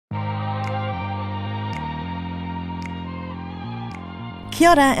Kia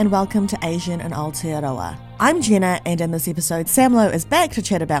ora and welcome to Asian in Aotearoa. I'm Jenna, and in this episode, Sam Low is back to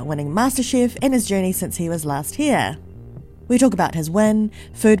chat about winning MasterChef and his journey since he was last here. We talk about his win,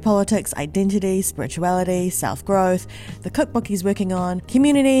 food politics, identity, spirituality, self-growth, the cookbook he's working on,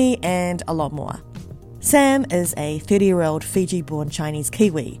 community, and a lot more. Sam is a 30-year-old Fiji-born Chinese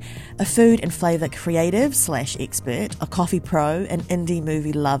Kiwi, a food and flavour creative/expert, a coffee pro, an indie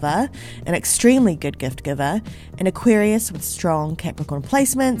movie lover, an extremely good gift giver, an Aquarius with strong Capricorn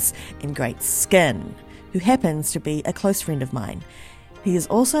placements, and great skin, who happens to be a close friend of mine. He is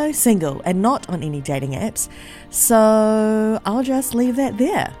also single and not on any dating apps, so I'll just leave that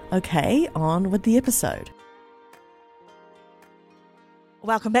there. Okay, on with the episode.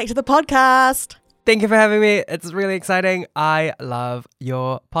 Welcome back to the podcast. Thank you for having me. It's really exciting. I love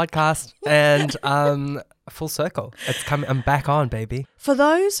your podcast and full circle. It's coming. I'm back on, baby. For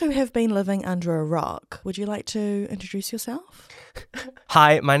those who have been living under a rock, would you like to introduce yourself?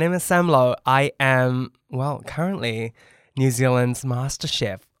 Hi, my name is Sam Low. I am, currently New Zealand's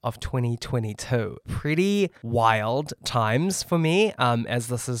MasterChef of 2022. Pretty wild times for me, as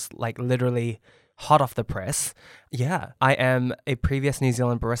this is like literally hot off the press. Yeah, I am a previous New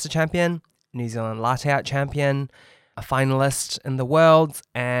Zealand barista champion, New Zealand latte art champion, a finalist in the world,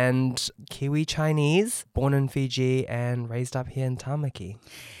 and Kiwi Chinese, born in Fiji and raised up here in Tamaki.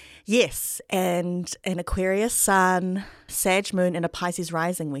 Yes, and an Aquarius sun, Sag moon, and a Pisces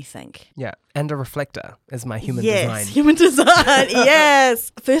rising, we think. Yeah, and a reflector is my human design. Yes, human design,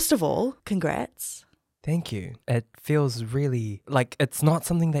 yes. First of all, congrats. Thank you. It feels really like it's not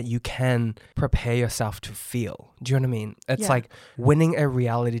something that you can prepare yourself to feel. Do you know what I mean? It's like winning a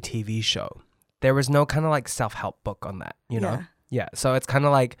reality TV show. There was no kind of like self-help book on that, you know? Yeah. So it's kind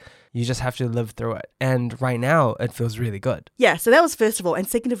of like you just have to live through it. And right now it feels really good. Yeah. So that was first of all. And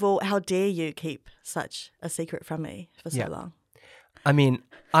second of all, how dare you keep such a secret from me for so long? I mean,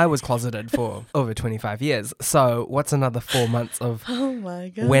 I was closeted for over 25 years. So what's another 4 months of oh my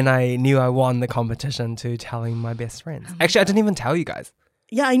God. When I knew I won the competition to telling my best friends. Actually, I didn't even tell you guys.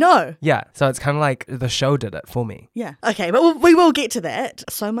 Yeah, I know. Yeah. So it's kind of like the show did it for me. Yeah. Okay, but we will get to that.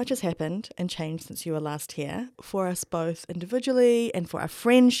 So much has happened and changed since you were last here for us both individually and for our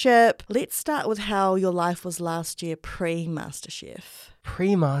friendship. Let's start with how your life was last year pre-MasterChef.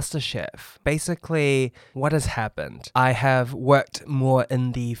 Pre-MasterChef, basically what has happened, I have worked more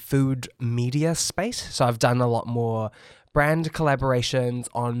in the food media space. So I've done a lot more brand collaborations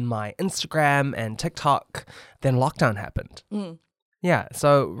on my Instagram and TikTok. Then lockdown happened. Yeah,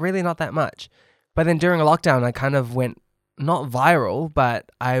 so really not that much. But then during a lockdown, I kind of went not viral,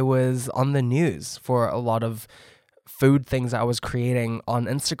 but I was on the news for a lot of food things I was creating on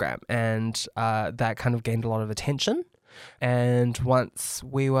Instagram. And that kind of gained a lot of attention. And once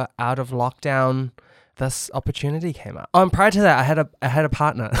we were out of lockdown, this opportunity came up. And prior to that, I had a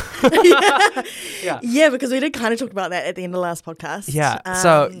partner. Yeah, because we did kind of talk about that at the end of the last podcast.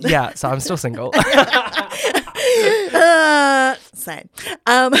 So I'm still single. Same.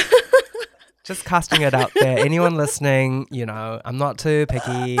 Just casting it out there. Anyone listening, I'm not too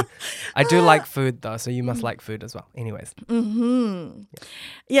picky. I do like food though, so you must like food as well. Anyways.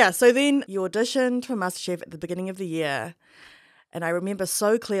 Yeah, so then you auditioned for MasterChef at the beginning of the year. And I remember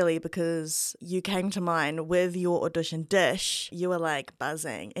so clearly because you came to mine with your audition dish. You were like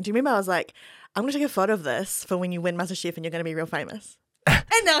buzzing. And do you remember I was like, I'm going to take a photo of this for when you win MasterChef and you're going to be real famous.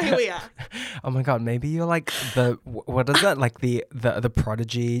 And now here we are. Oh my God, maybe you're like what is that? Like the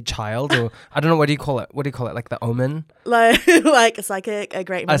prodigy child, or I don't know, what do you call it? What do you call it? Like the omen? Like a psychic, a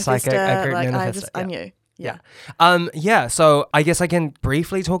great manifester. A great manifester. I knew. Yeah. So I guess I can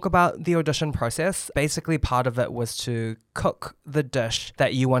briefly talk about the audition process. Basically, part of it was to cook the dish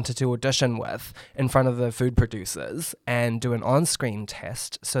that you wanted to audition with in front of the food producers and do an on-screen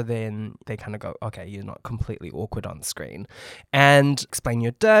test. So then they kind of go, okay, you're not completely awkward on screen, and explain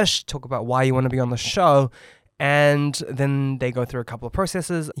your dish, talk about why you want to be on the show. And then they go through a couple of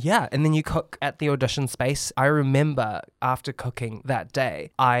processes. Yeah. And then you cook at the audition space. I remember after cooking that day,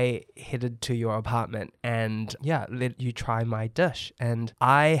 I headed to your apartment and let you try my dish. And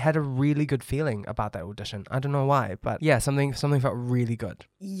I had a really good feeling about that audition. I don't know why, but something felt really good.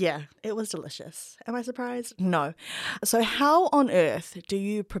 Yeah, it was delicious. Am I surprised? No. So how on earth do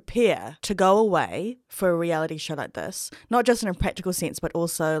you prepare to go away for a reality show like this? Not just in a practical sense, but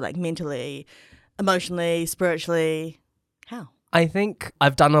also like mentally, emotionally, spiritually. How? I think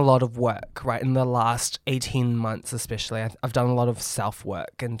I've done a lot of work, right? In the last 18 months especially, I've done a lot of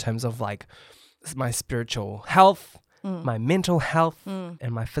self-work in terms of like my spiritual health, my mental health, and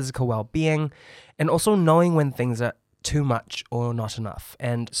my physical well-being, and also knowing when things are too much or not enough.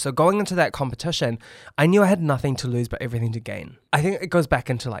 And so going into that competition, I knew I had nothing to lose but everything to gain. I think it goes back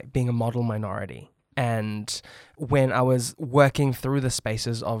into like being a model minority. And when I was working through the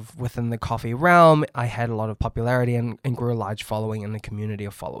spaces of within the coffee realm, I had a lot of popularity and grew a large following in the community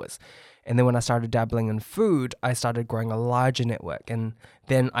of followers. And then when I started dabbling in food, I started growing a larger network. And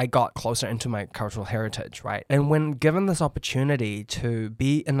then I got closer into my cultural heritage, right? And when given this opportunity to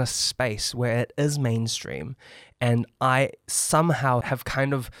be in a space where it is mainstream, and I somehow have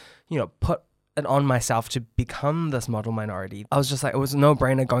kind of, put it on myself to become this model minority, I was just like, it was a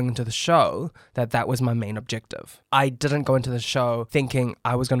no-brainer going into the show that was my main objective. I didn't go into the show thinking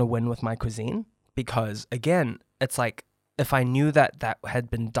I was going to win with my cuisine because, again, it's like, if I knew that had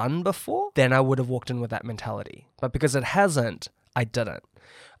been done before, then I would have walked in with that mentality. But because it hasn't, I didn't.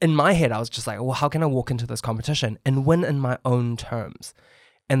 In my head, I was just like, well, how can I walk into this competition and win in my own terms?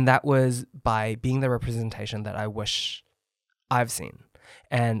 And that was by being the representation that I wish I've seen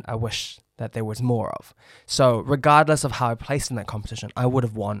and I wish that there was more of. So regardless of how I placed in that competition, I would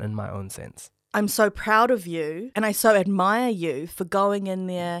have won in my own sense. I'm so proud of you and I so admire you for going in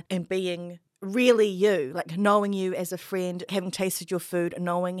there and being really you, like knowing you as a friend, having tasted your food,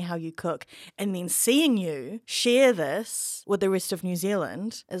 knowing how you cook, and then seeing you share this with the rest of New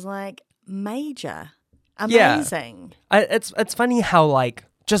Zealand is like major. Amazing. Yeah. It's funny how like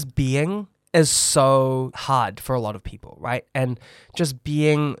just being is so hard for a lot of people, right? And just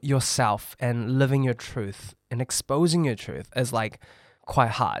being yourself and living your truth and exposing your truth is like quite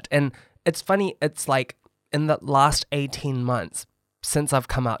hard. And it's funny, it's like in the last 18 months, since I've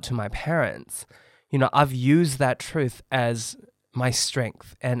come out to my parents, I've used that truth as my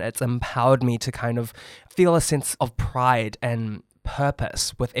strength, and it's empowered me to kind of feel a sense of pride and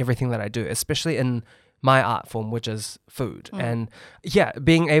purpose with everything that I do, especially in my art form, which is food. And yeah,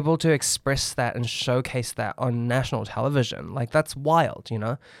 being able to express that and showcase that on national television, like that's wild,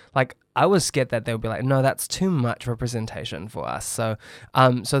 Like I was scared that they would be like, no, that's too much representation for us. So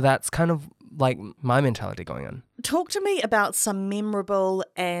that's kind of like my mentality going in. Talk to me about some memorable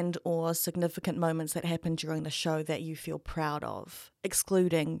and or significant moments that happened during the show that you feel proud of,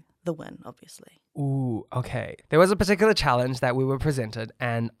 excluding the win, obviously. Ooh, okay. There was a particular challenge that we were presented,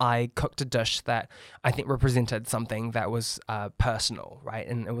 and I cooked a dish that I think represented something that was personal, right?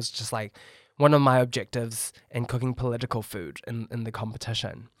 And it was just like one of my objectives in cooking political food in the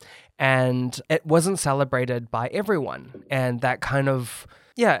competition. And it wasn't celebrated by everyone. And that kind of,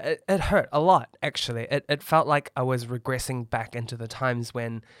 yeah, it hurt a lot, actually. It felt like I was regressing back into the times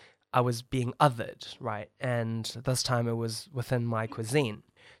when I was being othered, right? And this time it was within my cuisine.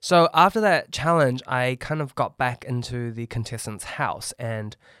 So after that challenge, I kind of got back into the contestants' house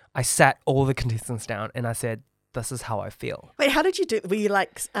and I sat all the contestants down and I said, this is how I feel. Wait, how did you do? Were you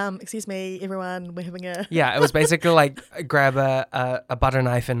like, excuse me, everyone, we're having a... Yeah, it was basically like grab a butter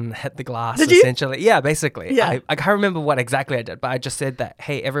knife and hit the glass, did you? Essentially. Yeah, basically. Yeah. I can't remember what exactly I did, but I just said that,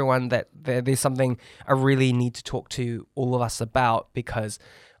 hey, everyone, that there's something I really need to talk to all of us about because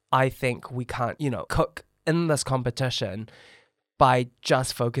I think we can't, cook in this competition by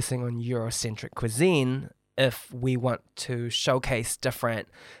just focusing on Eurocentric cuisine if we want to showcase different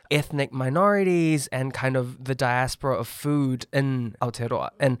ethnic minorities and kind of the diaspora of food in Aotearoa.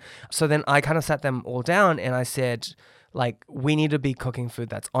 And so then I kind of sat them all down and I said, like, we need to be cooking food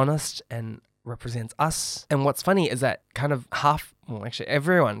that's honest and represents us. And what's funny is that kind of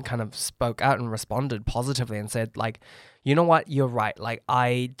everyone kind of spoke out and responded positively and said, like, you know what, you're right. Like,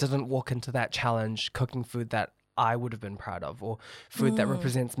 I didn't walk into that challenge cooking food that I would have been proud of or food that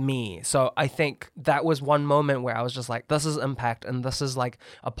represents me. So I think that was one moment where I was just like, this is impact and this is like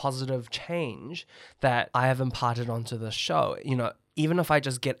a positive change that I have imparted onto the show. Even if I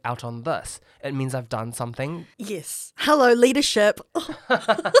just get out on this, it means I've done something. Yes. Hello, leadership.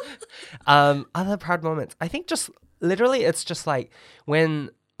 Other proud moments. I think just literally it's just like when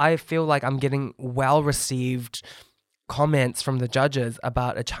I feel like I'm getting well-received comments from the judges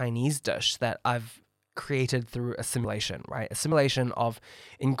about a Chinese dish that I've created through assimilation, right? Assimilation of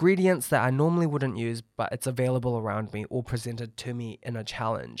ingredients that I normally wouldn't use, but it's available around me or presented to me in a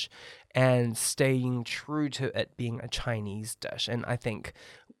challenge and staying true to it being a Chinese dish. And I think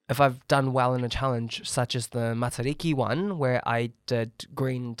if I've done well in a challenge, such as the Matariki one, where I did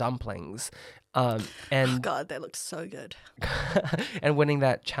green dumplings, and oh God, that looked so good. and winning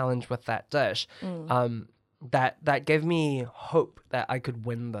that challenge with that dish, that gave me hope that I could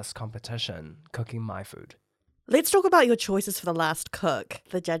win this competition cooking my food. Let's talk about your choices for the last cook.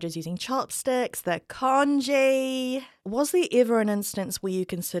 The judges using chopsticks, the congee. Was there ever an instance where you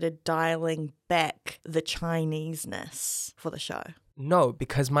considered dialing back the Chineseness for the show? No,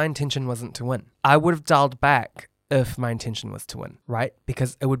 because my intention wasn't to win. I would have dialed back if my intention was to win, right?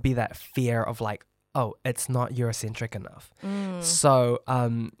 Because it would be that fear of like, oh, it's not Eurocentric enough. So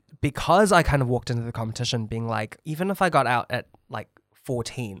because I kind of walked into the competition being like, even if I got out at like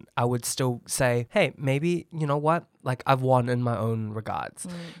 14, I would still say, hey, maybe, you know what? Like I've won in my own regards.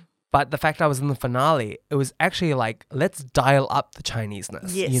 But the fact I was in the finale, it was actually like, let's dial up the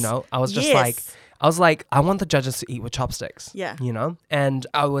Chineseness, Yes. you know? I was just Yes. like, I want the judges to eat with chopsticks. Yeah. You know? And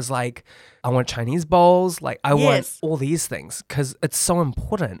I was like, I want Chinese bowls. Like, I want Yes. all these things because it's so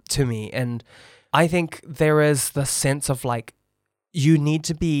important to me. And I think there is the sense of like, you need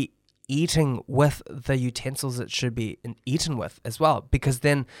to be eating with the utensils it should be eaten with as well, because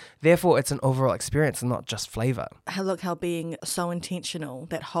then, therefore, it's an overall experience and not just flavor. Look how being so intentional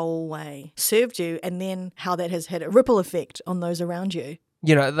that whole way served you, and then how that has had a ripple effect on those around you.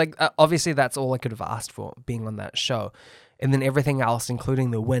 You know, like obviously that's all I could have asked for being on that show. And then everything else, including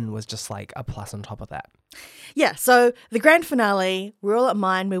the win, was just like a plus on top of that. Yeah, so the grand finale, we're all at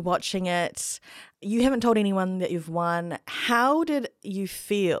mine, we're watching it. You haven't told anyone that you've won. How did you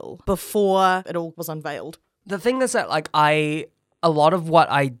feel before it all was unveiled? The thing is that like a lot of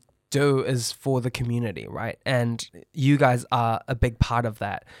what I do is for the community, right? And you guys are a big part of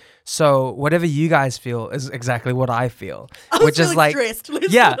that. So whatever you guys feel is exactly what I feel, which is like, stressed.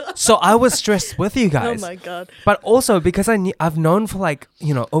 yeah. So I was stressed with you guys. Oh my God. But also because I've known for like,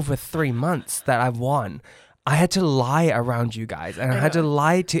 you know, over 3 months that I've won, I had to lie around you guys, and I had to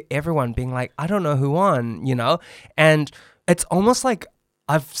lie to everyone being like, I don't know who won, you know? And it's almost like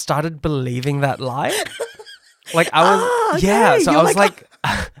I've started believing that lie. Like I was, yeah. So I was like,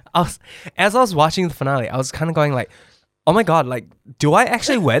 as I was watching the finale, I was kind of going like, oh my God, like, do I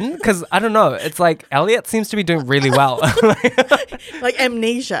actually win? Because I don't know. It's like Elliot seems to be doing really well. Like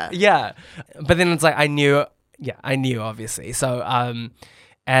amnesia. Yeah. But then it's like, I knew obviously. So,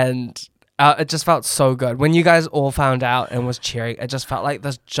 and it just felt so good. When you guys all found out and was cheering, it just felt like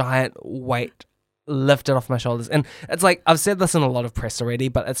this giant weight lifted off my shoulders. And it's like, I've said this in a lot of press already,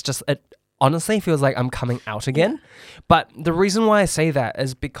 but it's just, it honestly feels like I'm coming out again. But the reason why I say that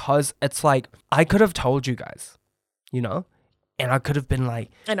is because it's like, I could have told you guys, you know, and I could have been like,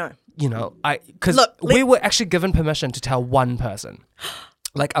 I know. you know, because we were actually given permission to tell one person,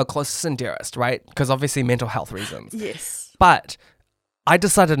 like our closest and dearest, right? Because obviously mental health reasons. Yes. But I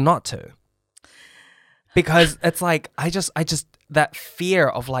decided not to. Because it's like, I just, that fear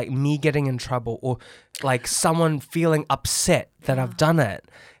of like me getting in trouble or like someone feeling upset that I've done it,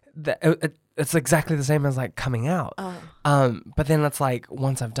 it's exactly the same as like coming out. But then it's like,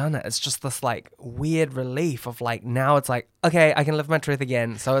 once I've done it, it's just this like weird relief of like, now it's like, okay, I can live my truth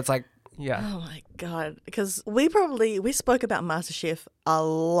again. So it's like, yeah. Oh my God. Because we spoke about MasterChef a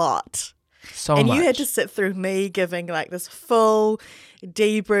lot. So and much. you had to sit through me giving like this full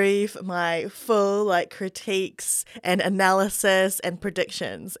debrief, my full like critiques and analysis and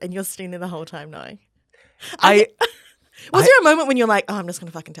predictions, and you're sitting there the whole time knowing. Was there a moment when you're like, oh, I'm just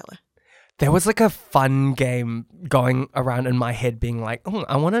going to fucking tell her? There was like a fun game going around in my head being like, oh,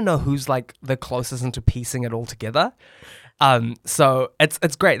 I want to know who's like the closest into piecing it all together. So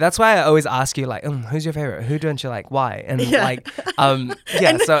it's great. That's why I always ask you like, who's your favorite? Who don't you like? Why? And like,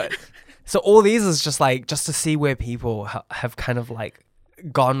 yeah. So all these is just like, just to see where people have kind of like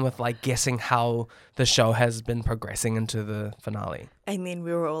gone with like guessing how the show has been progressing into the finale. And then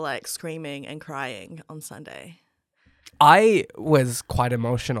we were all like screaming and crying on Sunday. I was quite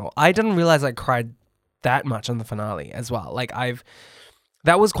emotional. I didn't realize I cried that much on the finale as well. Like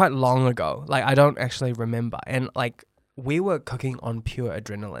that was quite long ago. Like I don't actually remember. And like we were cooking on pure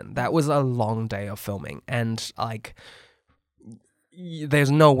adrenaline. That was a long day of filming. And like there's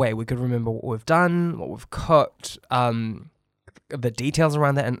no way we could remember what we've done, what we've cooked, the details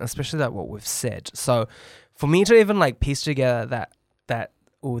around that, and especially that what we've said. So for me to even like piece together that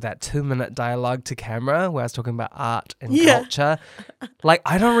 2-minute dialogue to camera where I was talking about art and culture, like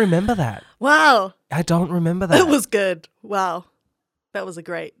I don't remember that. Wow. I don't remember that. It was good. Wow. That was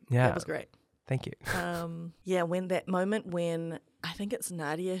that was great. Thank you. When that moment when I think it's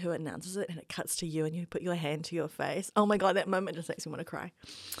Nadia who announces it and it cuts to you and you put your hand to your face. Oh my God, that moment just makes me want to cry.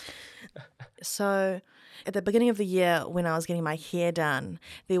 So at the beginning of the year when I was getting my hair done,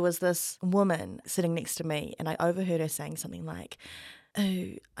 there was this woman sitting next to me and I overheard her saying something like, oh,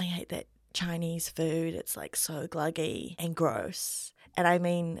 I hate that Chinese food. It's like so gluggy and gross. And I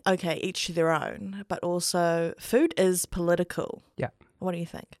mean, okay, each to their own, but also food is political. Yeah. What do you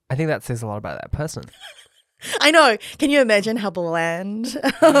think? I think that says a lot about that person. I know. Can you imagine how bland?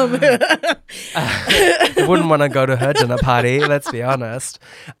 Wouldn't want to go to her dinner party, let's be honest.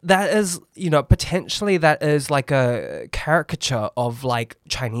 That is, potentially that is like a caricature of like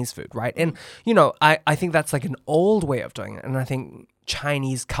Chinese food, right? And, I think that's like an old way of doing it. And I think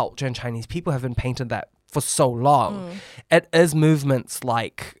Chinese culture and Chinese people have been painted that for so long. It is movements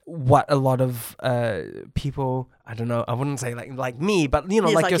like what a lot of people, I don't know, I wouldn't say like me, but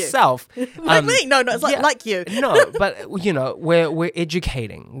Yes, like you. yourself. Like me? No, it's like you. No, but we're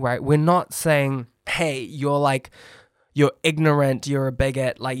educating, right? We're not saying, hey, you're ignorant, you're a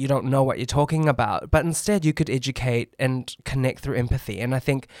bigot, like you don't know what you're talking about. But instead, you could educate and connect through empathy. And I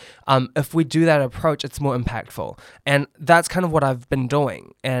think if we do that approach, it's more impactful. And that's kind of what I've been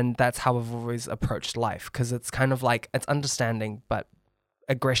doing. And that's how I've always approached life, because it's kind of like, it's understanding, but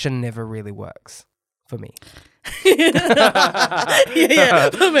aggression never really works for me. yeah,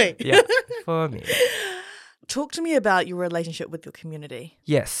 for me. Yeah, for me. Talk to me about your relationship with your community.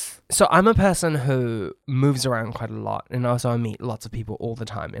 Yes. So I'm a person who moves around quite a lot, and also I meet lots of people all the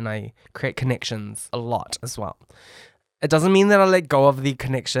time, and I create connections a lot as well. It doesn't mean that I let go of the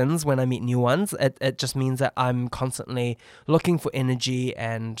connections when I meet new ones. It just means that I'm constantly looking for energy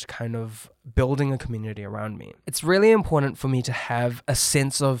and kind of building a community around me. It's really important for me to have a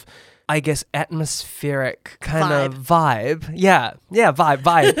sense of, I guess, atmospheric kind of vibe. Yeah,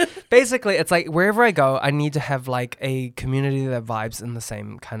 vibe. Basically, it's like wherever I go, I need to have like a community that vibes in the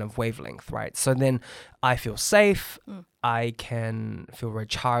same kind of wavelength, right? So then I feel safe, I can feel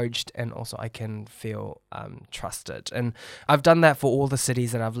recharged, and also I can feel trusted. And I've done that for all the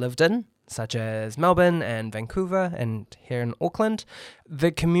cities that I've lived in, such as Melbourne and Vancouver and here in Auckland.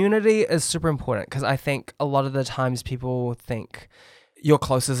 The community is super important because I think a lot of the times people think your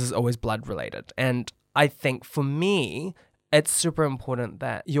closest is always blood related. And I think for me, it's super important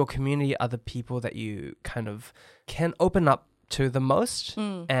that your community are the people that you kind of can open up to the most,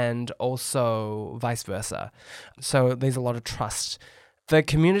 and also vice versa. So there's a lot of trust. The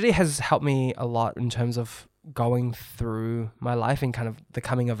community has helped me a lot in terms of going through my life and kind of the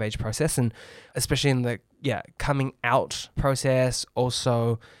coming of age process, and especially in the coming out process,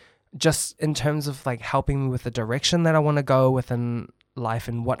 also just in terms of like helping me with the direction that I want to go within life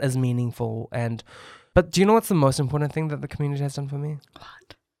and what is meaningful. But do you know what's the most important thing that the community has done for me?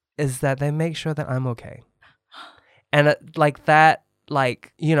 What? Is that they make sure that I'm okay. And I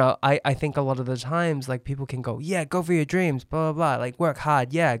think a lot of the times, like, people can go, yeah, go for your dreams, blah, blah, blah, like, work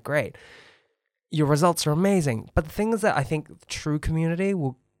hard, yeah, great. Your results are amazing. But the thing is that I think true community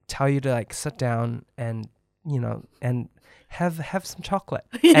will tell you to, like, sit down and, and have some chocolate.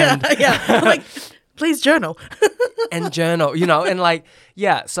 I'm like, please journal. And journal, and like,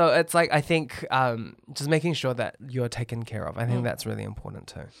 so it's like, I think just making sure that you're taken care of. I think that's really important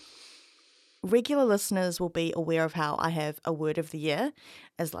too. Regular listeners will be aware of how I have a word of the year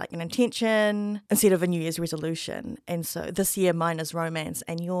as like an intention instead of a New Year's resolution. And so this year mine is romance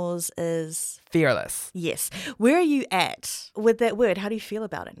and yours is fearless. Yes. Where are you at with that word? How do you feel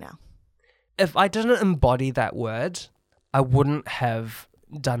about it now? If I didn't embody that word, I wouldn't have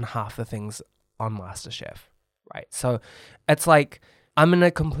done half the things on MasterChef, right? So it's like I'm in a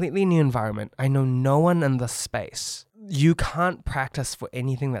completely new environment. I know no one in the space. You can't practice for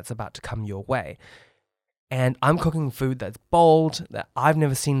anything that's about to come your way. And I'm cooking food that's bold, that I've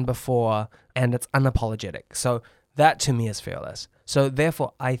never seen before, and it's unapologetic. So that to me is fearless. So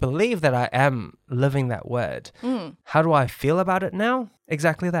therefore, I believe that I am living that word. How do I feel about it now?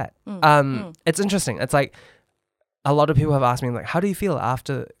 Exactly that. It's interesting. It's like a lot of people have asked me, like, how do you feel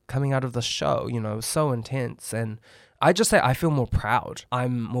after coming out of the show? So intense. And I just say I feel more proud.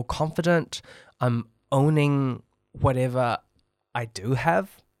 I'm more confident. I'm owning whatever I do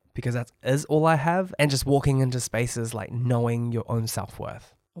have, because that is all I have, and just walking into spaces like knowing your own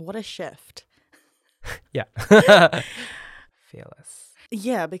self-worth. What a shift. Yeah. Fearless.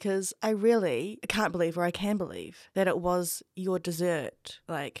 Yeah, because I really can't believe, or I can believe, that it was your dessert,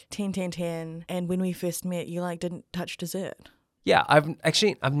 like 10, 10, 10, and when we first met, you like didn't touch dessert. Yeah,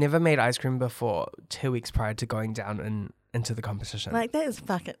 I've never made ice cream before 2 weeks prior to going down into the competition. Like, that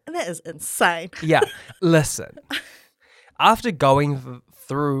is insane. Yeah, listen. After going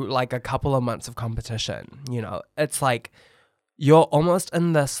through like a couple of months of competition, it's like you're almost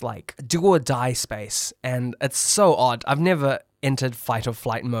in this like do or die space, and it's so odd. I've never entered fight or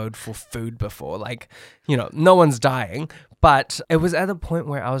flight mode for food before. Like, no one's dying, but it was at a point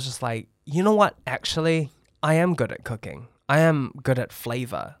where I was just like, you know what? Actually, I am good at cooking. I am good at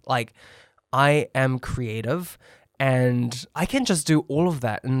flavor. Like, I am creative, and I can just do all of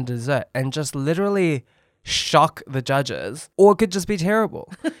that in dessert and just literally shock the judges, or it could just be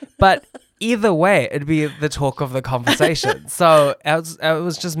terrible. But either way, it'd be the talk of the conversation. So it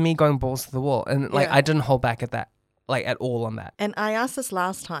was just me going balls to the wall. And like, Yeah. I didn't hold back at that, like at all on that. And I asked this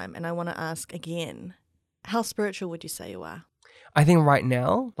last time, and I want to ask again. How spiritual would you say you are? I think right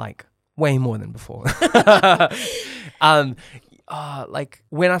now, like way more than before. Like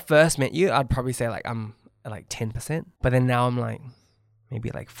when I first met you, I'd probably say like I'm like 10%, but then now I'm like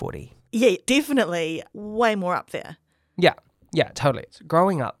maybe like 40. Yeah, definitely way more up there. Yeah, totally. So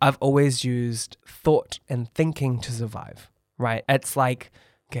growing up, I've always used thought and thinking to survive, right? It's like,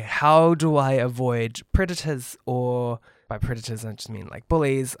 okay, how do I avoid predators, or by predators, I just mean like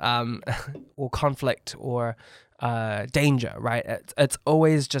bullies, or conflict, or danger, right? It's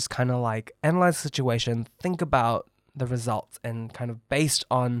always just kind of like analyze the situation, think about the results, and kind of based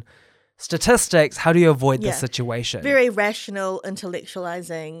on statistics, how do you avoid the situation? Very rational,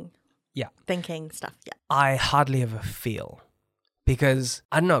 intellectualizing, thinking stuff. Yeah. I hardly ever feel, because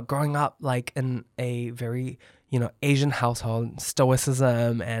I don't know, growing up like in a very, Asian household,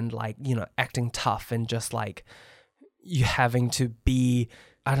 stoicism and like, acting tough and just like you having to be,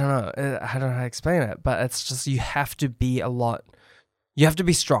 I don't know how to explain it, but it's just you have to be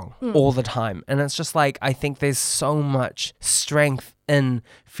strong all the time. And it's just like, I think there's so much strength in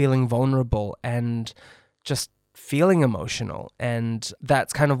feeling vulnerable and just feeling emotional. And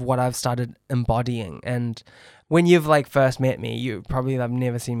that's kind of what I've started embodying. And when you've like first met me, you probably have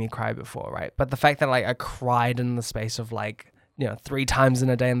never seen me cry before, right? But the fact that like I cried in the space of like, 3 times in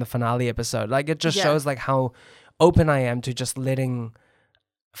a day in the finale episode, like it just shows like how open I am to just letting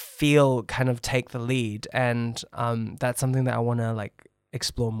feel kind of take the lead. And that's something that I want to like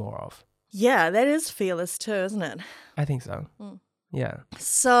explore more of. Yeah, that is fearless too, isn't it? I think so. Yeah.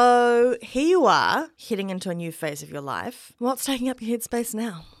 So here you are heading into a new phase of your life. What's taking up your headspace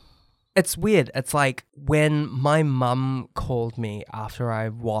now? It's weird. It's like when my mum called me after I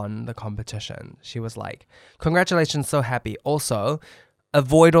won the competition, she was like, congratulations, so happy. Also,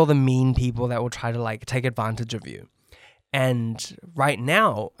 avoid all the mean people that will try to like take advantage of you. And right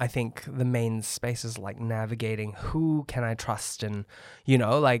now, I think the main space is like navigating who can I trust, and,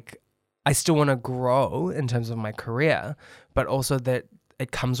 like I still want to grow in terms of my career, but also that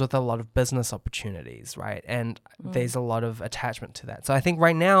it comes with a lot of business opportunities, right? And there's a lot of attachment to that. So I think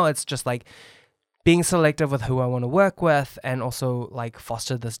right now it's just like being selective with who I want to work with, and also like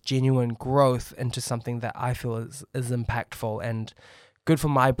foster this genuine growth into something that I feel is impactful and good for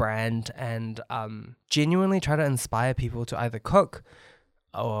my brand, and genuinely try to inspire people to either cook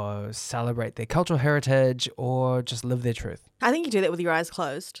or celebrate their cultural heritage or just live their truth. I think you do that with your eyes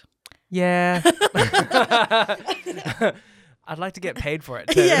closed. Yeah. I'd like to get paid for it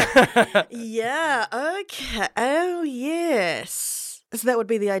too. Yeah. Okay. Oh, yes. So that would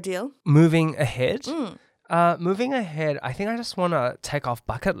be the ideal. Moving ahead. Moving ahead, I think I just want to take off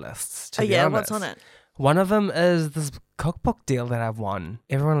bucket lists, to be honest. What's on it? One of them is this cookbook deal that I've won.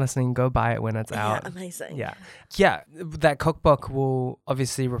 Everyone listening, go buy it when it's out. Yeah, amazing. Yeah, that cookbook will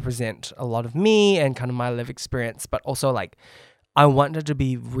obviously represent a lot of me and kind of my life experience, but also like I want it to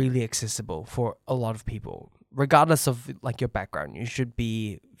be really accessible for a lot of people. Regardless of like your background, you should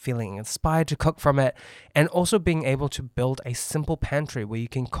be feeling inspired to cook from it, and also being able to build a simple pantry where you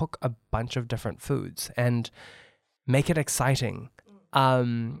can cook a bunch of different foods and make it exciting.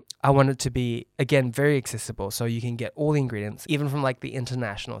 I want it to be, again, very accessible, so you can get all the ingredients, even from like the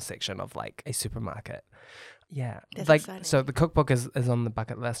international section of like a supermarket. Yeah, that's like exciting. So the cookbook is on the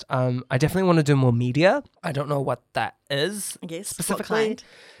bucket list. I definitely want to do more media. I don't know what that is specifically.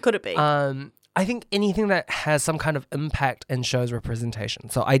 Could it be? I think anything that has some kind of impact and shows representation.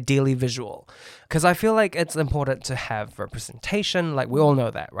 So ideally visual, because I feel like it's important to have representation. Like we all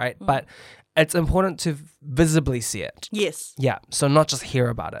know that, right? But it's important to visibly see it. Yes. Yeah. So not just hear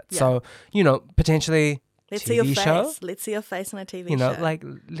about it. Yeah. So, potentially Let's TV see your show. face. Let's see your face on a TV show. Like,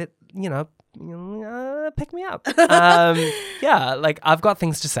 pick me up. Yeah, like I've got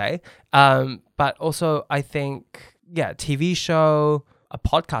things to say. But also I think, TV show, a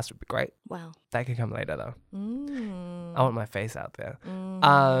podcast would be great. Wow. That could come later though. I want my face out there.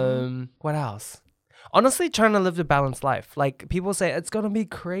 What else? Honestly, trying to live a balanced life. Like people say, it's going to be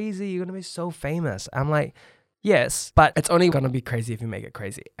crazy. You're going to be so famous. I'm like, yes, but it's only going to be crazy if you make it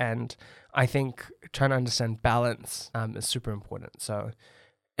crazy. And I think trying to understand balance is super important. So,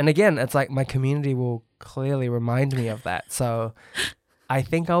 and again, it's like my community will clearly remind me of that. So I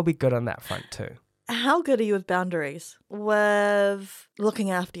think I'll be good on that front too. How good are you with boundaries? With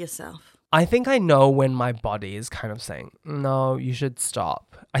looking after yourself? I think I know when my body is kind of saying, no, you should stop.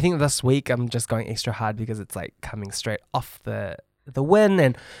 I think this week I'm just going extra hard because it's like coming straight off the win,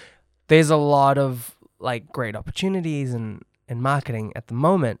 and there's a lot of like great opportunities in marketing at the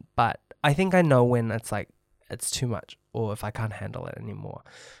moment, but I think I know when it's like, it's too much or if I can't handle it anymore.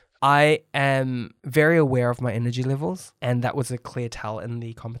 I am very aware of my energy levels, and that was a clear tell in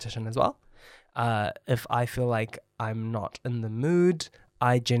the competition as well. If I feel like I'm not in the mood,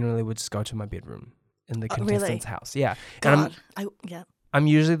 I generally would just go to my bedroom in the contestant's house. Yeah. God, I'm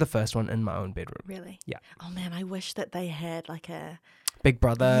usually the first one in my own bedroom. Really? Yeah. Oh man, I wish that they had like a Big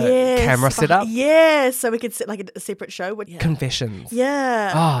Brother camera setup. Yeah, so we could set like a separate show. Confessions.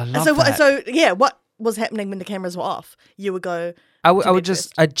 Yeah. Oh, I love that. So yeah, what was happening when the cameras were off? You would go.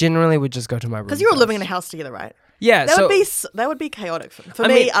 I generally would just go to my room. Because you were living in a house together, right? Yeah. That would be chaotic for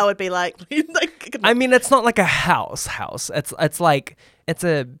me. I would be like, I mean, it's not like a house. It's like it's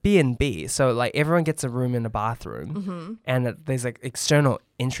a B&B. So like everyone gets a room and a bathroom, and there's like external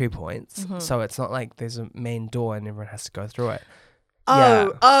entry points. So it's not like there's a main door and everyone has to go through it.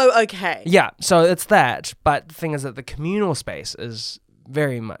 Okay. Yeah. So it's that, but the thing is that the communal space is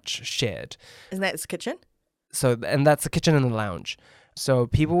very much shared. Isn't that the kitchen? So, and that's the kitchen and the lounge. So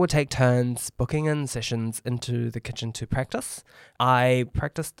people would take turns booking in sessions into the kitchen to practice. I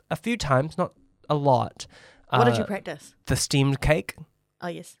practiced a few times, not a lot. What did you practice? The steamed cake. Oh,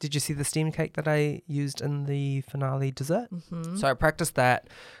 yes. Did you see the steamed cake that I used in the finale dessert? So I practiced that.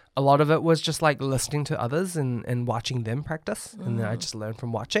 A lot of it was just like listening to others and watching them practice. And then I just learned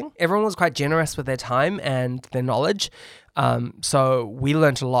from watching. Everyone was quite generous with their time and their knowledge. So we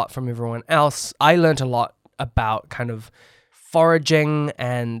learned a lot from everyone else. I learned a lot about kind of foraging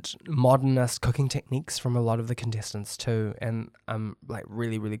and modernist cooking techniques from a lot of the contestants too, and I'm like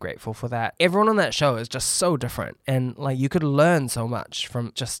really, really grateful for that. Everyone on that show is just so different, and like you could learn so much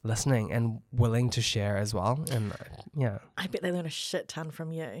from just listening and willing to share as well. And yeah, I bet they learn a shit ton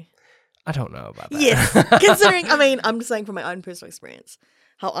from you. I don't know about that. Yes, considering, I mean, I'm just saying from my own personal experience,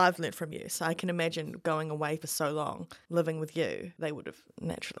 how I've learned from you. So I can imagine going away for so long, living with you, they would have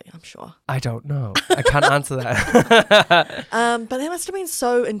naturally, I'm sure. I don't know. I can't answer that. But that must have been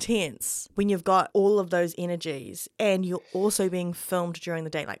so intense when you've got all of those energies and you're also being filmed during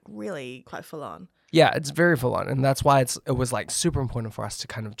the day, like really quite full on. Yeah, it's very full on, and that's why it was like super important for us to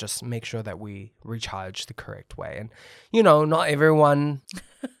kind of just make sure that we recharge the correct way. And you know, not everyone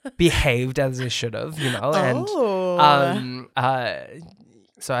behaved as they should have, you know. And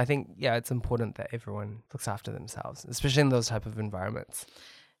so I think it's important that everyone looks after themselves, especially in those type of environments.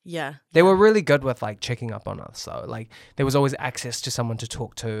 Yeah. They were really good with like checking up on us. So like there was always access to someone to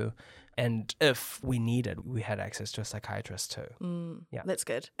talk to. And if we needed, we had access to a psychiatrist too. Yeah, that's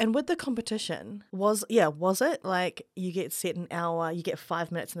good. And with the competition, was it like you get set an hour, you get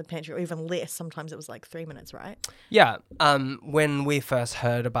 5 minutes in the pantry, or even less? Sometimes it was like 3 minutes, right? Yeah. When we first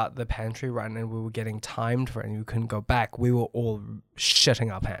heard about the pantry run and we were getting timed for it and we couldn't go back, we were all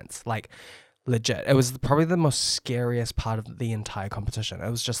shitting our pants. Like, legit. It was probably the most scariest part of the entire competition. It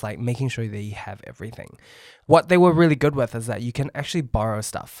was just like making sure that you have everything. What they were really good with is that you can actually borrow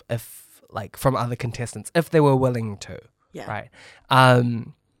stuff from other contestants if they were willing to. Yeah. Right.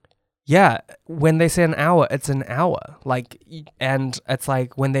 When they say an hour, it's an hour. And it's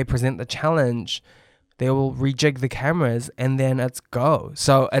like when they present the challenge, they will rejig the cameras and then it's go.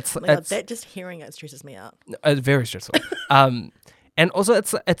 So it's that just hearing it stresses me out. It's very stressful. And also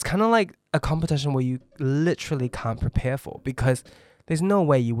it's kind of like a competition where you literally can't prepare for, because there's no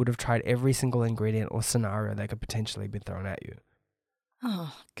way you would have tried every single ingredient or scenario that could potentially be thrown at you.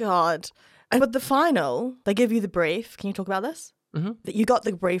 Oh, God. And with the final, they give you the brief. Can you talk about this? Mm-hmm. That you got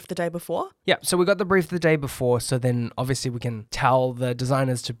the brief the day before? Yeah, so we got the brief the day before, so then obviously we can tell the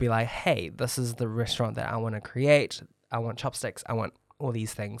designers to be like, hey, this is the restaurant that I want to create. I want chopsticks. I want all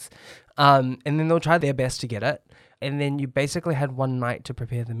these things. And then they'll try their best to get it. And then you basically had one night to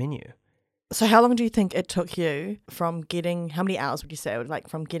prepare the menu. So how long do you think it took you from getting, how many hours would you say, like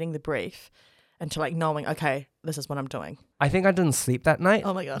from getting the brief until like knowing, okay, this is what I'm doing? I think I didn't sleep that night.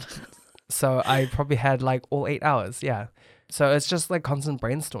 Oh my God. So I probably had like all 8 hours. Yeah. So it's just like constant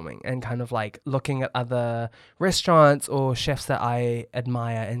brainstorming and kind of like looking at other restaurants or chefs that I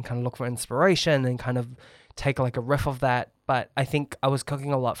admire and kind of look for inspiration and kind of take like a riff of that. But I think I was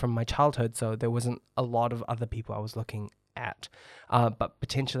cooking a lot from my childhood, so there wasn't a lot of other people I was looking at. But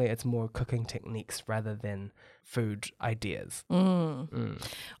potentially it's more cooking techniques rather than food ideas.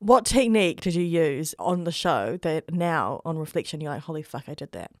 What technique did you use on the show that now, on reflection, you're like, holy fuck, I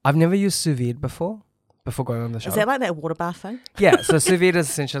did that? I've never used sous vide before going on the show. Is that like that water bath thing? Yeah, so sous vide is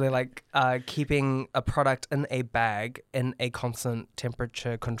essentially like keeping a product in a bag in a constant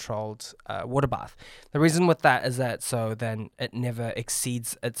temperature controlled water bath. The reason with that is that so then it never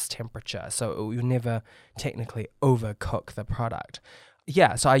exceeds its temperature, so you never technically overcook the product.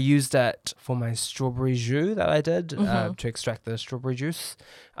 yeah, so I used it for my strawberry jus that I did to extract the strawberry juice.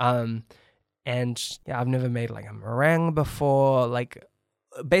 And yeah, I've never made like a meringue before. Like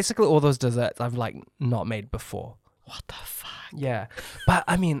basically all those desserts I've like not made before. What the fuck? Yeah. But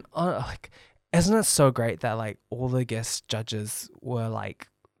I mean, like, isn't it so great that like all the guest judges were like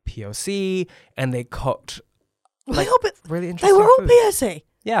POC and they cooked like really interesting They were all food. POC.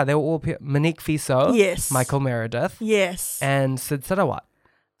 Yeah, they were all Monique Fiso, Yes. Michael Meredith, Yes. and Sid Sarawat.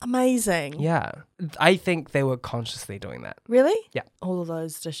 Amazing. Yeah. I think they were consciously doing that. Really? Yeah. All of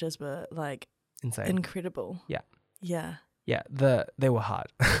those dishes were like Insane. incredible. Yeah. Yeah. Yeah, they were hard.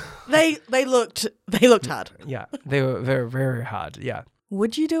 They looked hard. Yeah, they were very, very hard. Yeah.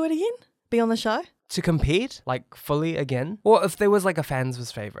 Would you do it again? Be on the show? To compete, like fully again? Or if there was like a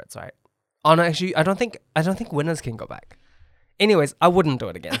fans' favorites, right? Oh no, actually, I don't think winners can go back. Anyways, I wouldn't do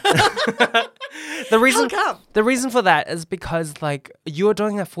it again. The reason for that is because like you're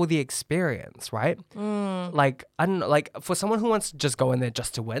doing it for the experience, right? Like I don't know, like for someone who wants to just go in there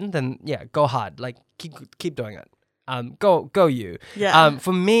just to win, then yeah, go hard. Like keep doing it. Go you. Yeah.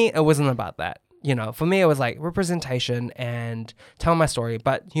 For me, it wasn't about that. You know, for me, it was like representation and telling my story.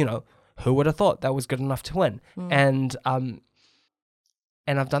 But you know, who would have thought that was good enough to win? And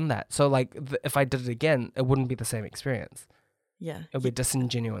I've done that. So like, if I did it again, it wouldn't be the same experience. Yeah. It would be a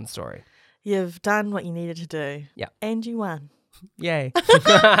disingenuous story. You've done what you needed to do. Yeah. And you won. Yay.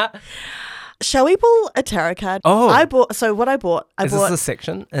 Shall we pull a tarot card? Oh. I bought this a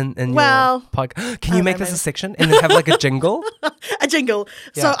section in Well, your podcast? Can you make this maybe. a section and then have like a jingle? a jingle.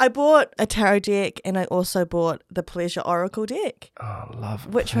 Yeah. So I bought a tarot deck and I also bought the Pleasure Oracle deck. Oh,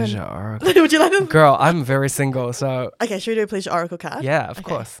 love Which Pleasure one? Oracle. Would you like them? Girl, I'm very single, so Okay, should we do a Pleasure Oracle card? yeah, of Okay,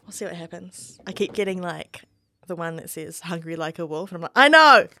 course. We'll see what happens. I keep getting like the one that says hungry like a wolf and I'm like, I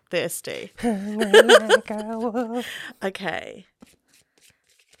know, thirsty. Okay.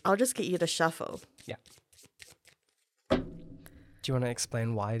 I'll just get you to shuffle. Yeah. Do you want to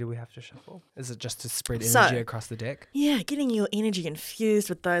explain why do we have to shuffle? Is it just to spread energy across the deck? Yeah, getting your energy infused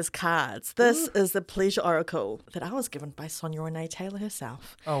with those cards. This is the Pleasure Oracle that I was given by Sonia Renee Taylor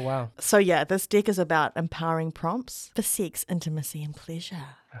herself. Oh, wow. So yeah, this deck is about empowering prompts for sex, intimacy, and pleasure.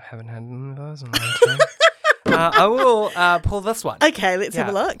 I haven't had one of those in a long time. I will pull this one. Okay, let's have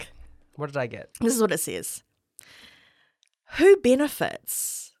a Yeah. look. What did I get? This is what it says. Who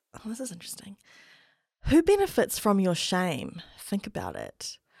benefits? Oh, this is interesting. Who benefits from your shame? Think about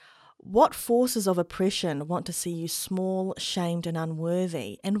it. What forces of oppression want to see you small, shamed, and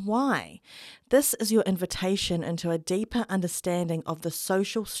unworthy, and why? This is your invitation into a deeper understanding of the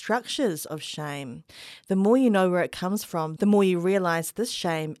social structures of shame. The more you know where it comes from, the more you realize this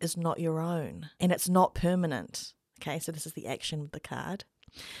shame is not your own, and it's not permanent. Okay, so this is the action with the card.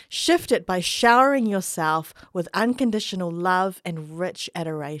 Shift it by showering yourself with unconditional love and rich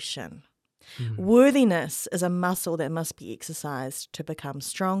adoration. Worthiness is a muscle that must be exercised to become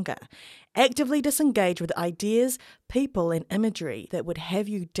stronger. Actively disengage with ideas, people, and imagery that would have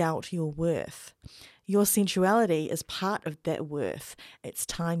you doubt your worth. Your sensuality is part of that worth. It's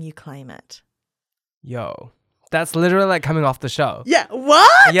time you claim it. Yo. That's literally like coming off the show. Yeah,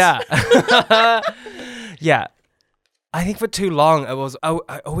 what? Yeah. Yeah. I think for too long,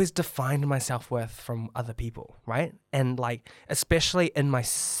 I always defined my self-worth from other people, right? And like, especially in my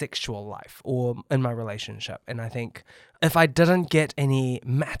sexual life or in my relationship. And I think if I didn't get any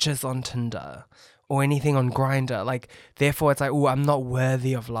matches on Tinder or anything on Grindr, like, therefore it's like, oh, I'm not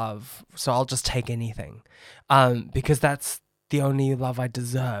worthy of love, so I'll just take anything. Because that's the only love I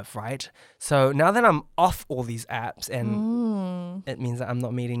deserve, right? So now that I'm off all these apps and it means that I'm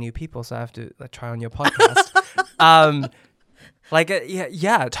not meeting new people, so I have to like, try on your podcast.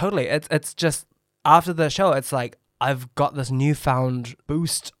 Yeah, totally. It's just after the show, it's like I've got this newfound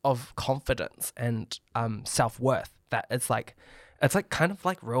boost of confidence and self-worth that it's like kind of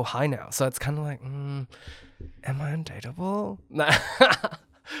like real high now. So it's kind of like, am I undateable?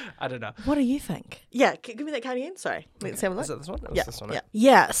 I don't know. What do you think? Yeah, give me that card again. Sorry. Let's have a look. Is it this one? It was Yeah, this one. yeah.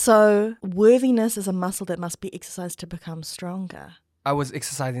 Yeah, so worthiness is a muscle that must be exercised to become stronger. I was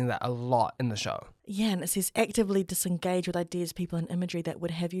exercising that a lot in the show. Yeah, and it says actively disengage with ideas, people, and imagery that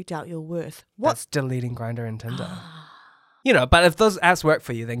would have you doubt your worth. That's deleting Grindr and Tinder. You know, but if those apps work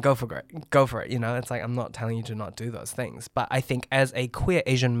for you, then go for it. Go for it. You know, it's like I'm not telling you to not do those things. But I think as a queer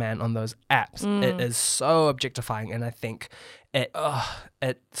Asian man on those apps, it is so objectifying. And I think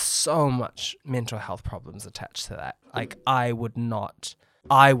it's so much mental health problems attached to that. Like I wouldn't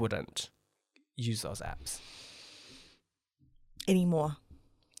use those apps. Anymore.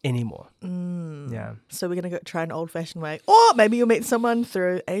 anymore. Yeah. So we're going to try an old-fashioned way. Or maybe you'll meet someone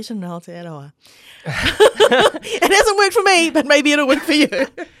through Asian and Aotearoa. It hasn't worked for me, but maybe it'll work for you.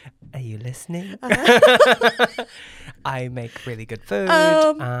 Are you listening? I make really good food.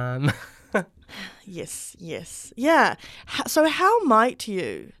 Yes. Yeah. So how might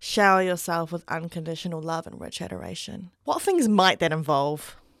you shower yourself with unconditional love and rich adoration? What things might that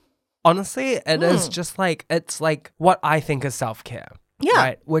involve? Honestly, it is just like, it's like what I think is self-care. Yeah.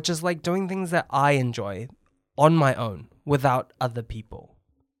 Right? Which is like doing things that I enjoy on my own without other people.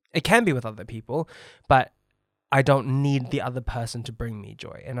 It can be with other people, but I don't need the other person to bring me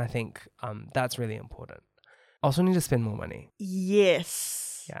joy. And I think that's really important. I also need to spend more money.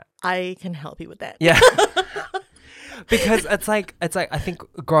 Yes. Yeah. I can help you with that. Yeah. Because it's like I think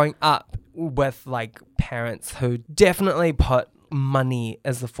growing up with like parents who definitely put money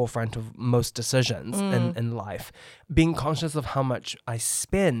as the forefront of most decisions in life, being conscious of how much I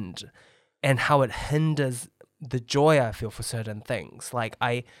spend and how it hinders the joy I feel for certain things. Like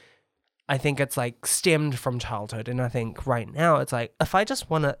I think it's like stemmed from childhood, and I think right now it's like if I just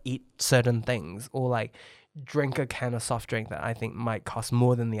want to eat certain things or like drink a can of soft drink that I think might cost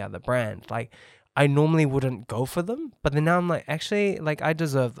more than the other brand, like I normally wouldn't go for them, but then now I'm like, actually, like I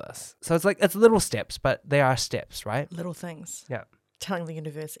deserve this. So it's like, it's little steps, but they are steps, right? Little things. Yeah. Telling the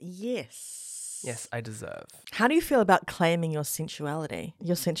universe, yes. Yes, I deserve. How do you feel about claiming your sensuality?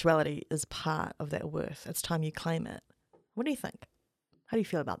 Your sensuality is part of that worth. It's time you claim it. What do you think? How do you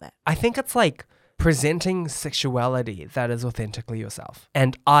feel about that? I think it's like presenting sexuality that is authentically yourself.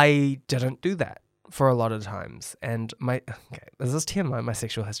 And I didn't do that for a lot of times. And is this TMI, my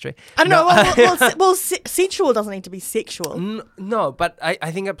sexual history? I don't know. Well, sensual doesn't need to be sexual. No, but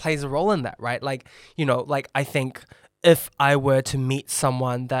I think it plays a role in that, right? Like, you know, like I think if I were to meet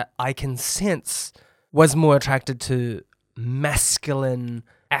someone that I can sense was more attracted to masculine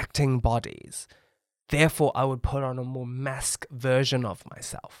acting bodies, therefore I would put on a more mask version of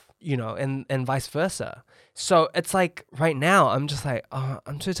myself, you know, and vice versa. So it's like right now I'm just like, oh,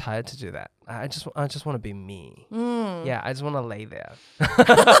 I'm too tired to do that. I just want to be me. Yeah, I just want to lay there.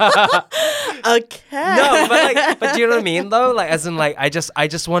 Okay. No, but do you know what I mean though? Like as in like I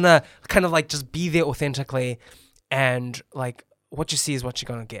just want to kind of like just be there authentically, and like what you see is what you're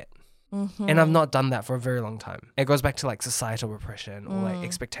gonna get. Mm-hmm. And I've not done that for a very long time. It goes back to like societal repression or like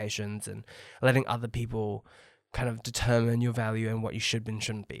expectations and letting other people kind of determine your value and what you should and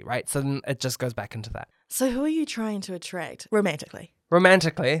shouldn't be, right? So then it just goes back into that. So who are you trying to attract romantically?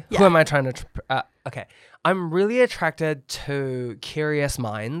 Romantically, yeah. Who am I trying to... okay, I'm really attracted to curious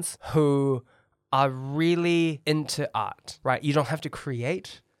minds who are really into art, right? You don't have to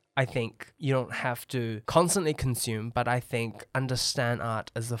create. I think you don't have to constantly consume, but I think understand art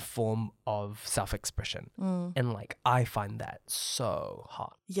as a form of self-expression. And like, I find that so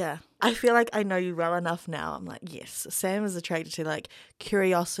hot. Yeah. I feel like I know you well enough now. I'm like, yes, Sam is attracted to like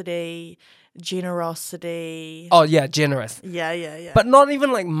curiosity, generosity. Oh yeah, generous. Yeah. But not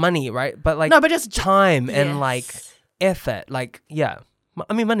even like money, right? But like no, but just time yes. and like effort. Like, yeah.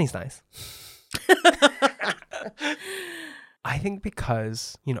 I mean, money's nice. I think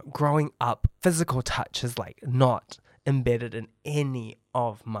because, you know, growing up, physical touch is like not embedded in any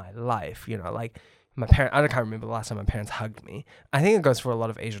of my life. You know, like my parents, I can't remember the last time my parents hugged me. I think it goes for a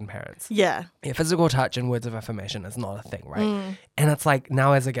lot of Asian parents. Yeah. Yeah, physical touch and words of affirmation is not a thing, right? And it's like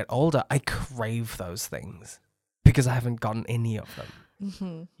now as I get older, I crave those things because I haven't gotten any of them.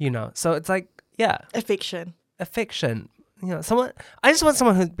 Mm-hmm. You know, so it's like, yeah. Affection. You know, I just want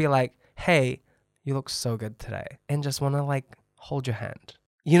someone who'd be like, hey, you look so good today, and just want to like hold your hand.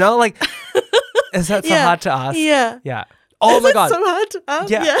 You know, like, is that so hard to ask? Yeah. Oh is my God. So hard to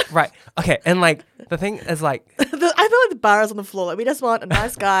ask? Yeah. Right. Okay. And like, the thing is like, I feel like the bar is on the floor. Like, we just want a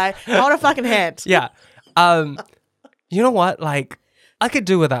nice guy, not a fucking hand. Yeah. You know what? Like, I could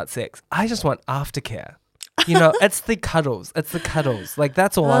do without sex. I just want aftercare. You know, it's the cuddles. Like,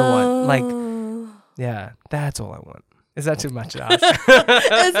 that's all I want. Like, yeah, that's all I want. Is that too much to ask?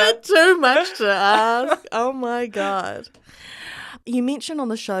 Is it too much to ask? Oh my God. You mentioned on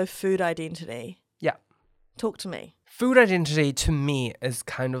the show food identity. Yeah. Talk to me. Food identity to me is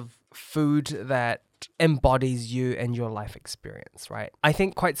kind of food that embodies you and your life experience, right? I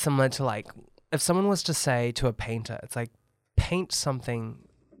think quite similar to like, if someone was to say to a painter, it's like, paint something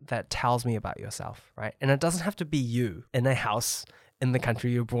that tells me about yourself, right? And it doesn't have to be you in a house in the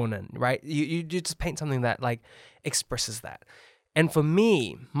country you're born in, right? You just paint something that like expresses that. And for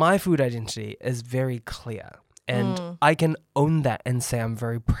me, my food identity is very clear, and I can own that and say I'm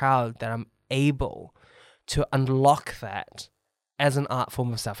very proud that I'm able to unlock that as an art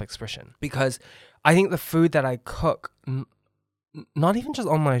form of self-expression, because I think the food that I cook not even just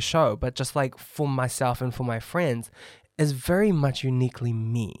on my show, but just like for myself and for my friends, is very much uniquely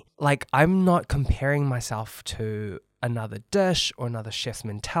me. Like, I'm not comparing myself to another dish or another chef's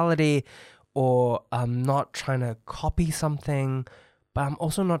mentality, or I'm not trying to copy something, but I'm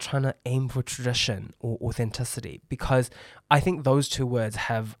also not trying to aim for tradition or authenticity, because I think those two words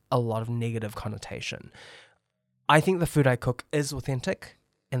have a lot of negative connotation. I think the food I cook is authentic,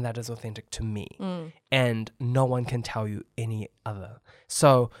 and that is authentic to me. And no one can tell you any other.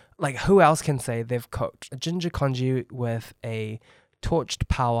 So, like, who else can say they've cooked a ginger congee with a torched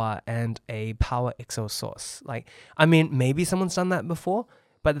power and a power XO sauce? Like, I mean, maybe someone's done that before,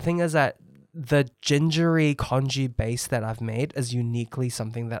 but the thing is that the gingery congee base that I've made is uniquely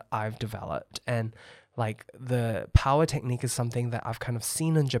something that I've developed. And like, the power technique is something that I've kind of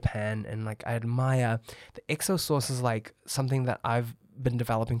seen in Japan, and like, I admire. The XO sauce is like something that I've been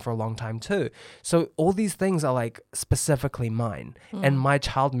developing for a long time too. So all these things are like specifically mine, and my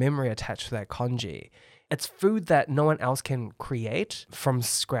child memory attached to that congee. It's food that no one else can create from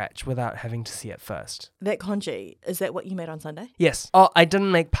scratch without having to see it first. That congee, is that what you made on Sunday? Yes. Oh, I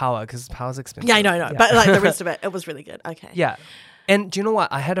didn't make power because power's expensive. Yeah, I know. Yeah. But like the rest of it, it was really good. Okay. Yeah. And do you know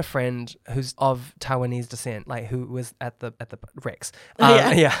what? I had a friend who's of Taiwanese descent, like, who was at the Rex.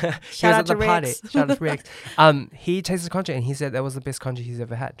 Yeah. He was at the party. Shout out to Rex. He tasted congee and he said that was the best congee he's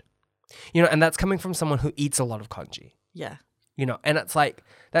ever had. You know, and that's coming from someone who eats a lot of congee. Yeah. You know, and it's like,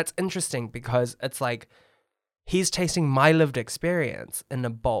 that's interesting because it's like, he's tasting my lived experience in a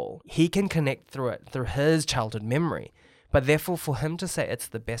bowl. He can connect through it, through his childhood memory. But therefore, for him to say it's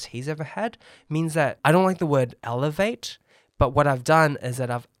the best he's ever had means that I don't like the word elevate, but what I've done is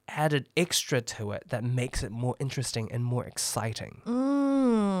that I've added extra to it that makes it more interesting and more exciting.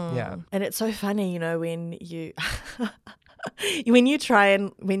 Yeah. And it's so funny, you know, when you... when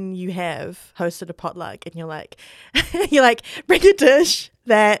you have hosted a potluck and you're like, bring a dish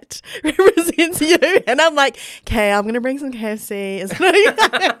that represents you. And I'm like, okay, I'm going to bring some KFC.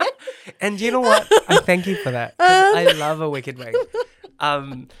 And you know what? I thank you for that. 'Cause I love a wicked wing.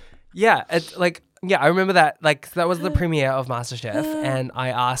 Yeah, it's like, I remember that. Like, that was the premiere of MasterChef, and I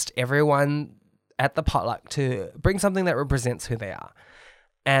asked everyone at the potluck to bring something that represents who they are.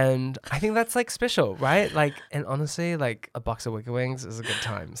 And I think that's like special, right? Like, and honestly, like, a box of wicked wings is a good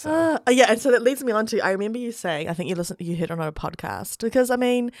time. So yeah, and so that leads me on to, I remember you saying, I think you heard it on a podcast, because I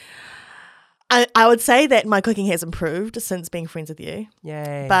mean, I would say that my cooking has improved since being friends with you.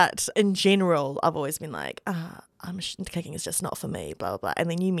 Yay. But in general, I've always been like, cooking is just not for me, blah, blah, blah. And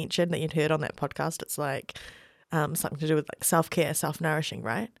then you mentioned that you'd heard on that podcast, it's like something to do with like self-care, self-nourishing,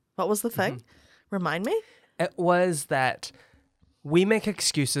 right? What was the thing? Remind me? It was that we make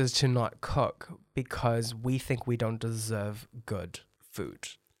excuses to not cook because we think we don't deserve good food.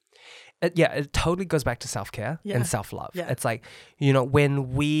 It totally goes back to self-care and self-love. Yeah. It's like, you know,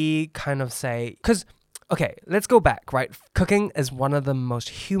 when we kind of say, because, okay, let's go back, right? Cooking is one of the most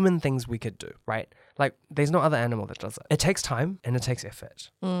human things we could do, right? Like, there's no other animal that does it. It takes time and it takes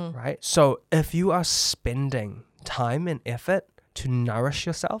effort, right? So if you are spending time and effort to nourish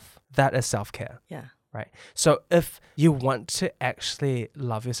yourself, that is self-care. Yeah. Right. So if you want to actually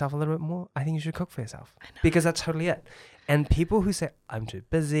love yourself a little bit more, I think you should cook for yourself, because that's totally it. And people who say, I'm too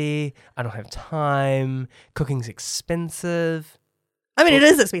busy, I don't have time, cooking's expensive. I mean, it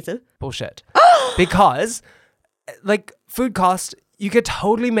is expensive. Bullshit. Because, like, food cost, you could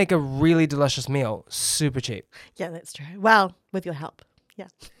totally make a really delicious meal super cheap. Yeah, that's true. Well, with your help. Yeah.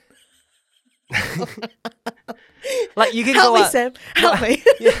 Like, you can help go me, out, Sam. Help me.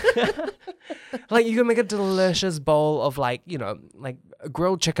 Like, you can make a delicious bowl of, like, you know, like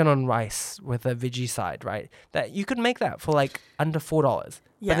grilled chicken on rice with a veggie side, right? That you could make that for like under $4.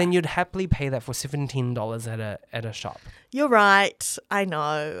 Yeah. But then you'd happily pay that for $17 at a shop. You're right. I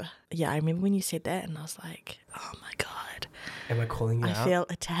know. Yeah, I remember when you said that, and I was like, oh my God. Am I calling you out? I feel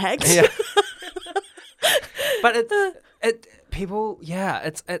attacked. Yeah. But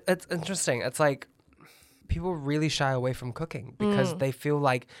it's interesting. It's like, people really shy away from cooking because they feel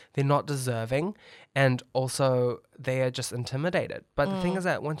like they're not deserving, and also they are just intimidated. But the thing is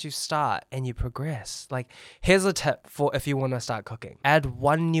that once you start and you progress, like, here's a tip for if you want to start cooking. Add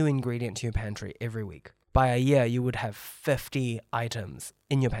one new ingredient to your pantry every week. By a year, you would have 50 items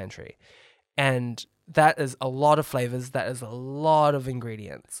in your pantry. And that is a lot of flavors. That is a lot of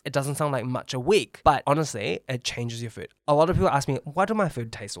ingredients. It doesn't sound like much a week, but honestly, it changes your food. A lot of people ask me, why do my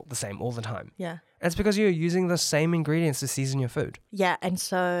food taste the same all the time? Yeah. And it's because you're using the same ingredients to season your food. Yeah, and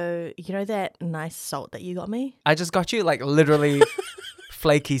so, you know that nice salt that you got me? I just got you, like, literally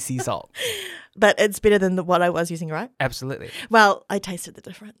flaky sea salt. But it's better than what I was using, right? Absolutely. Well, I tasted the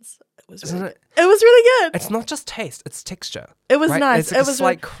difference. was Isn't really it? good. It was really good. It's not just taste, it's texture. It was right? nice. It's like It a was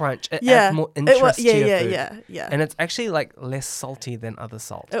slight crunch. It yeah. adds more interest to your food. Yeah. And it's actually like less salty than other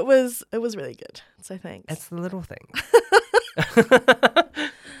salt. It was really good. So thanks. It's the little thing.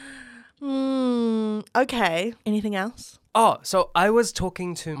 Okay. Anything else? Oh, so I was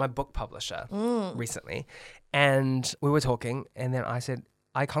talking to my book publisher recently, and we were talking, and then I said,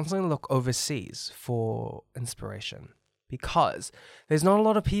 I constantly look overseas for inspiration because there's not a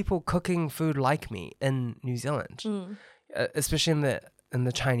lot of people cooking food like me in New Zealand, especially in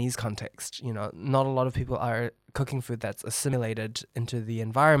the Chinese context. You know, not a lot of people are cooking food that's assimilated into the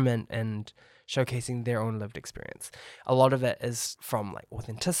environment and showcasing their own lived experience. A lot of it is from like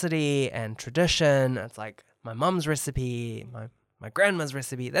authenticity and tradition. It's like my mum's recipe, my grandma's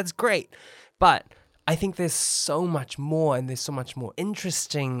recipe. That's great. But I think there's so much more, and there's so much more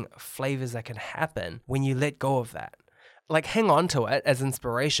interesting flavors that can happen when you let go of that. Like, hang on to it as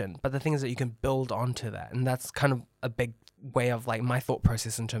inspiration, but the thing is that you can build onto that. And that's kind of a big way of like my thought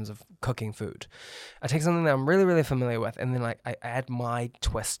process in terms of cooking food. I take something that I'm really, really familiar with, and then like I add my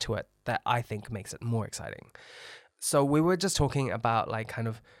twist to it that I think makes it more exciting. So we were just talking about like kind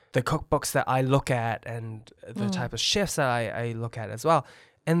of the cookbooks that I look at and the type of chefs that I look at as well.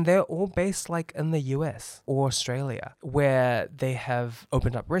 And they're all based like in the US or Australia, where they have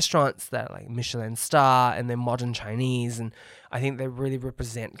opened up restaurants that are like Michelin star, and they're modern Chinese. And I think they really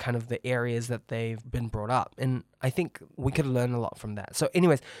represent kind of the areas that they've been brought up. And I think we could learn a lot from that. So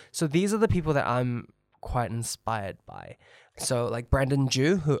anyways, so these are the people that I'm quite inspired by. So like Brandon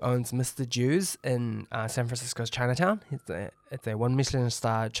Ju, who owns Mr. Ju's in San Francisco's Chinatown. It's a 1 Michelin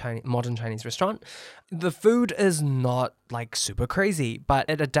star modern Chinese restaurant. The food is not like super crazy, but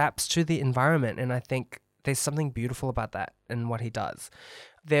it adapts to the environment. And I think there's something beautiful about that in what he does.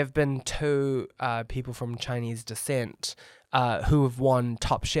 There have been two people from Chinese descent who have won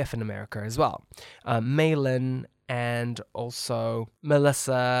Top Chef in America as well. Mei Lin and also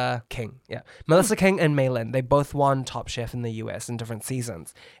Melissa King. Yeah, Melissa King and Mei Lin. They both won Top Chef in the US in different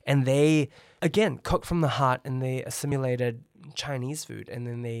seasons. And they, again, cook from the heart, and they assimilated Chinese food, and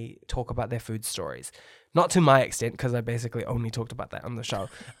then they talk about their food stories. Not to my extent, because I basically only talked about that on the show.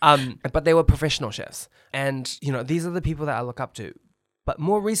 But they were professional chefs. And, you know, these are the people that I look up to. But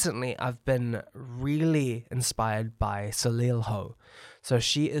more recently, I've been really inspired by Salil Ho. So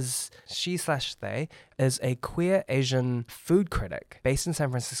they is a queer Asian food critic based in San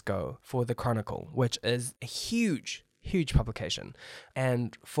Francisco for The Chronicle, which is a huge publication.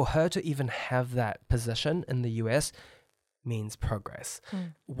 And for her to even have that position in the US means progress.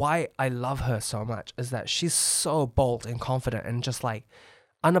 Why I love her so much is that she's so bold and confident and just like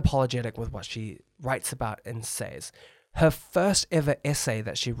unapologetic with what she writes about and says. Her first ever essay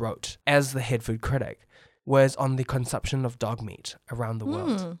that she wrote as the head food critic was on the consumption of dog meat around the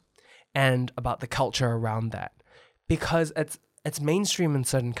world and about the culture around that, because it's mainstream in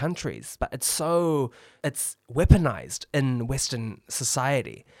certain countries, but it's weaponized in Western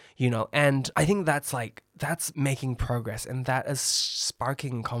society, you know. And I think that's making progress, and that is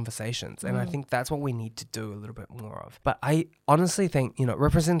sparking conversations. And I think that's what we need to do a little bit more of. But I honestly think, you know,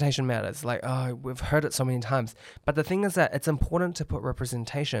 representation matters. Like, we've heard it so many times. But the thing is that it's important to put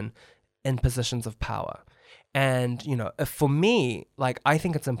representation in positions of power. And, you know, for me, like, I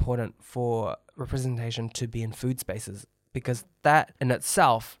think it's important for representation to be in food spaces, because that in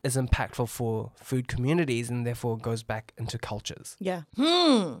itself is impactful for food communities and therefore goes back into cultures. Yeah.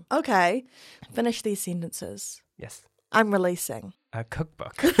 Okay. Finish these sentences. Yes. I'm releasing A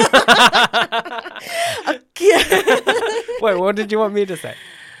cookbook. Yeah. Wait, what did you want me to say?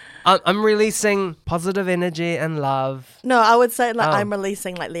 I'm releasing positive energy and love. No, I would say like I'm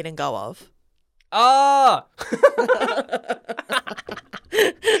releasing like letting go of. Oh!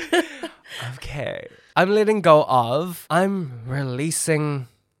 Okay. I'm letting go of. I'm releasing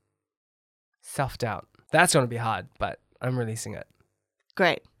self-doubt. That's going to be hard, but I'm releasing it.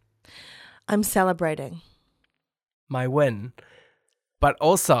 Great. I'm celebrating my win, but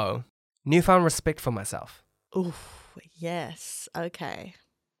also newfound respect for myself. Ooh, yes. Okay.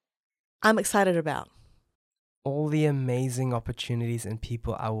 I'm excited about all the amazing opportunities and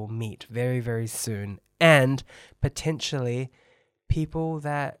people I will meet very, very soon, and potentially people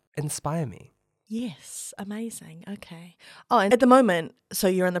that inspire me. Yes, amazing. Okay. Oh, and at the moment, so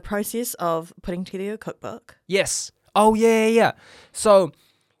you're in the process of putting together your cookbook? Yes. Oh, yeah. So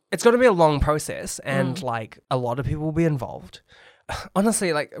it's going to be a long process, and like a lot of people will be involved.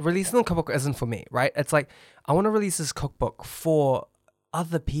 Honestly, like releasing the cookbook isn't for me, right? It's like I want to release this cookbook for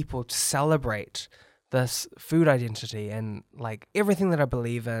other people to celebrate this food identity and like everything that I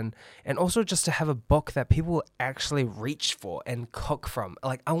believe in, and also just to have a book that people actually reach for and cook from.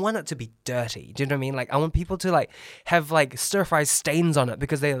 Like I want it to be dirty. Do you know what I mean? Like I want people to like have like stir fry stains on it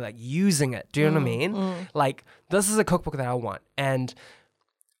because they're like using it. Do you know what I mean? Like this is a cookbook that I want, and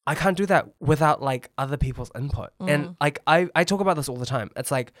I can't do that without like other people's input. And like I talk about this all the time.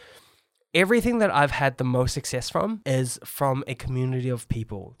 It's like everything that I've had the most success from is from a community of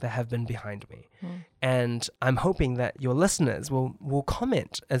people that have been behind me. And I'm hoping that your listeners will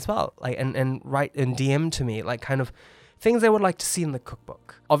comment as well, like and write and DM to me like kind of things they would like to see in the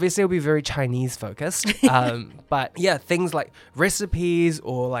cookbook. Obviously, it'll be very Chinese focused, but yeah, things like recipes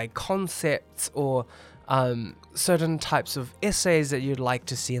or like concepts or certain types of essays that you'd like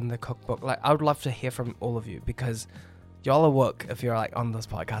to see in the cookbook. Like I would love to hear from all of you because y'all are woke if you're like on this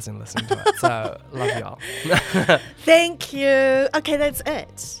podcast and listening to it. So love y'all. Thank you. Okay, that's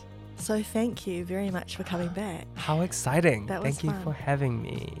it. So thank you very much for coming back. How exciting. That was Thank you fun. for having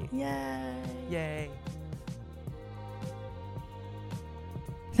me. Yay. Yay.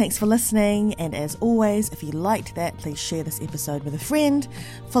 Thanks for listening, and as always, if you liked that, please share this episode with a friend,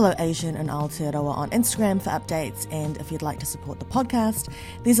 follow Asian in Aotearoa on Instagram for updates, and if you'd like to support the podcast,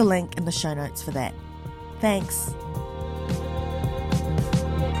 there's a link in the show notes for that. Thanks.